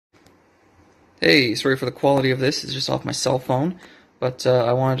Hey, sorry for the quality of this. It's just off my cell phone, but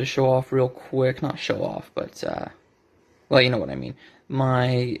I wanted to show off real quick. Not show off, but well, you know what I mean.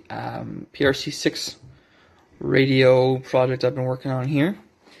 My PRC-6 radio project I've been working on here.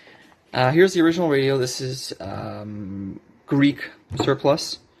 Here's the original radio. This is Greek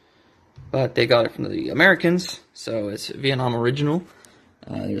surplus, but they got it from the Americans, so it's Vietnam original.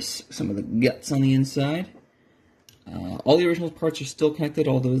 There's some of the guts on the inside. All the original parts are still connected,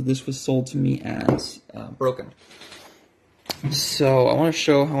 although this was sold to me as broken. So I want to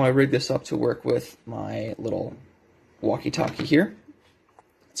show how I rigged this up to work with my little walkie-talkie here.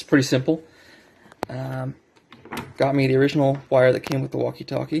 It's pretty simple. Got me the original wire that came with the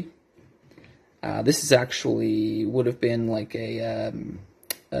walkie-talkie. This is actually would have been like a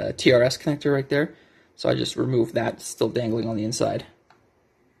TRS connector right there. So I just removed that, still dangling on the inside.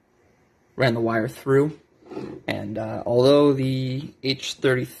 Ran the wire through. And although the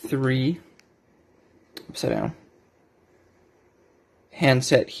H33 upside down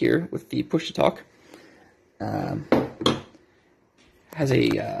handset here with the push-to-talk has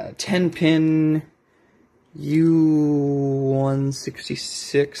a 10-pin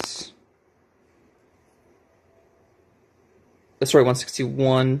U166, sorry,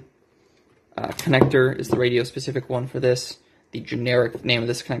 161 connector is the radio-specific one for this. The generic name of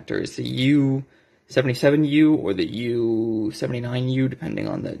this connector is the U77U or the U79U, depending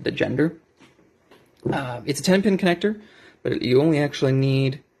on the gender. It's a 10-pin connector, but you only actually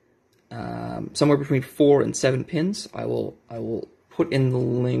need somewhere between 4 and 7 pins. I will put in the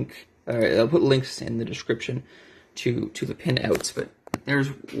link. I'll put links in the description to the pin outs, but there's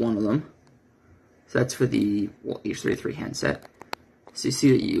one of them. So that's for the H33 handset. So you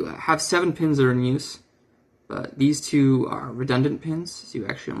see that you have 7 pins that are in use, but these two are redundant pins, so you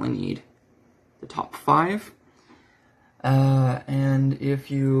actually only need the top 5. And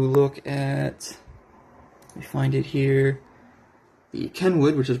if you look at, let me find it here, the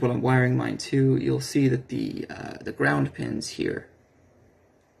Kenwood, which is what I'm wiring mine to, you'll see that the ground pins here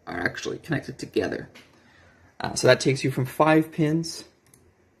are actually connected together. So that takes you from 5 pins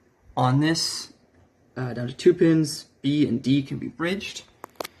on this down to 2 pins. B and D can be bridged.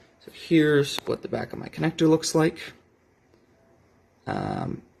 So here's what the back of my connector looks like.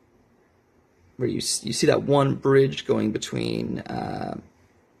 Where you see that one bridge going between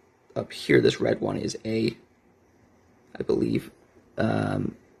up here. This red one is A, I believe.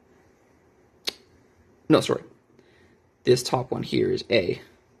 No, sorry. This top one here is A.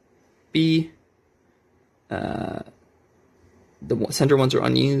 B. The center ones are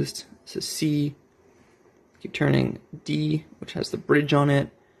unused. So C. Keep turning. D, which has the bridge on it,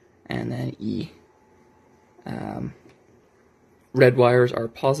 and then E. Red wires are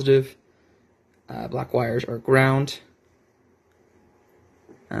positive. Black wires are ground.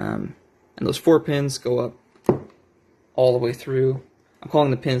 And those 4 pins go up all the way through. I'm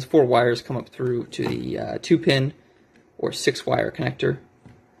calling the pins 4 wires come up through to the 2-pin or 6-wire connector.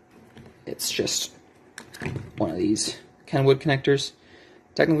 It's just one of these Kenwood connectors.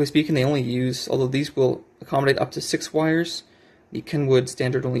 Technically speaking, they only use, although these will accommodate up to 6 wires, the Kenwood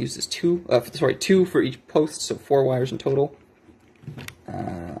standard only uses 2 for each post, so 4 wires in total.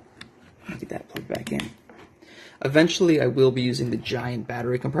 Get that plugged back in. Eventually, I will be using the giant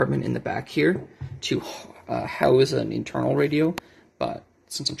battery compartment in the back here to house an internal radio, but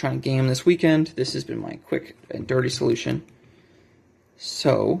since I'm trying to game this weekend, this has been my quick and dirty solution.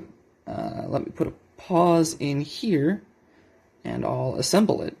 So, let me put a pause in here, and I'll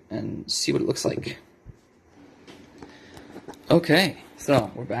assemble it and see what it looks like. Okay,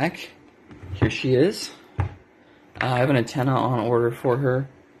 so we're back. Here she is. I have an antenna on order for her.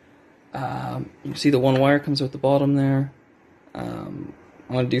 You can see the one wire comes out the bottom there. I'm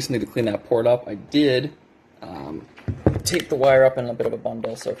going to do something to clean that port up. I did tape the wire up in a bit of a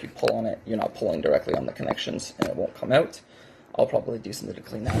bundle, so if you pull on it, you're not pulling directly on the connections and it won't come out. I'll probably do something to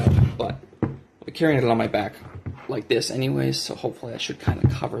clean that up, but I'll be carrying it on my back like this anyways, so hopefully I should kind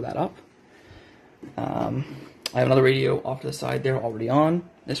of cover that up. I have another radio off to the side there already on.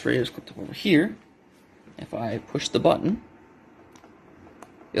 This radio is clipped up over here. If I push the button,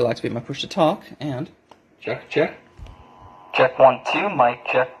 it'll activate my push to talk, and check. Check 1 2, mic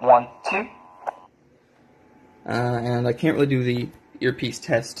check 1 2. And I can't really do the earpiece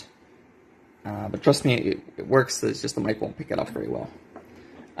test, but trust me, it works. It's just the mic won't pick it up very well.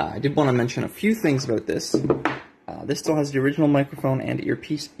 I did want to mention a few things about this. This still has the original microphone and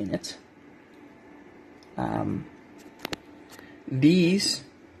earpiece in it. These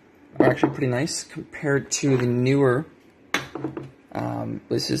are actually pretty nice compared to the newer.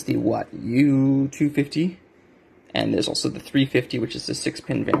 This is the U250, and there's also the 350, which is the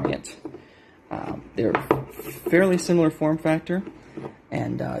 6-pin variant. They're fairly similar form factor,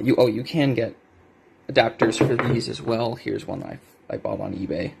 and you can get adapters for these as well. Here's one I bought on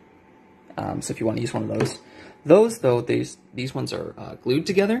eBay. So if you want to use one of those though, these ones are glued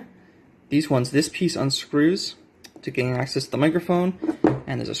together. These ones, this piece unscrews to gain access to the microphone,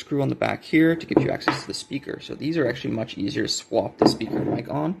 and there's a screw on the back here to give you access to the speaker. So these are actually much easier to swap the speaker and mic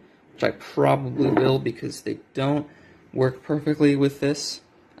on, which I probably will because they don't work perfectly with this,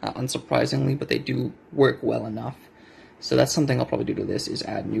 unsurprisingly, but they do work well enough. So that's something I'll probably do to this, is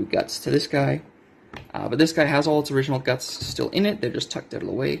add new guts to this guy. But this guy has all its original guts still in it. They're just tucked out of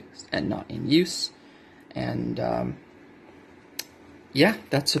the way and not in use. And yeah,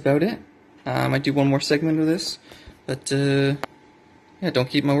 that's about it. I might do one more segment of this, but yeah, don't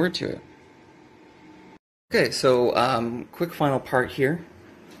keep my word to it. Okay, so quick final part here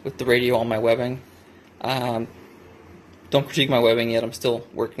with the radio on my webbing. Don't critique my webbing yet, I'm still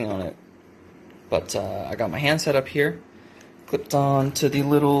working on it. But I got my hand set up here, clipped on to the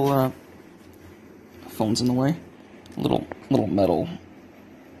little phone's in the way, little metal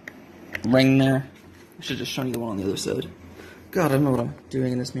ring there. I should have just shown you the one on the other side. God, I don't know what I'm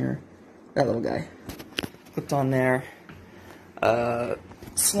doing in this mirror. That little guy. Clipped on there.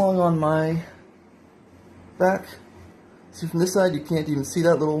 Slung on my back. See, from this side you can't even see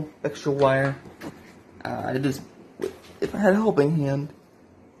that little extra wire. I did this, if I had a helping hand,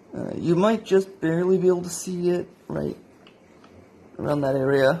 you might just barely be able to see it right around that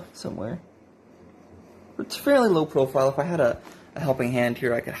area somewhere. But it's fairly low profile. If I had a helping hand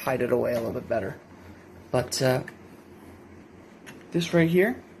here, I could hide it away a little bit better. But this right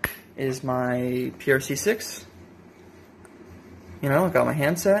here is my PRC-6. You know, I got my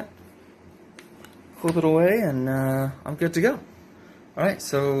hand set, clip it away, and I'm good to go. Alright,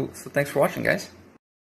 so thanks for watching, guys.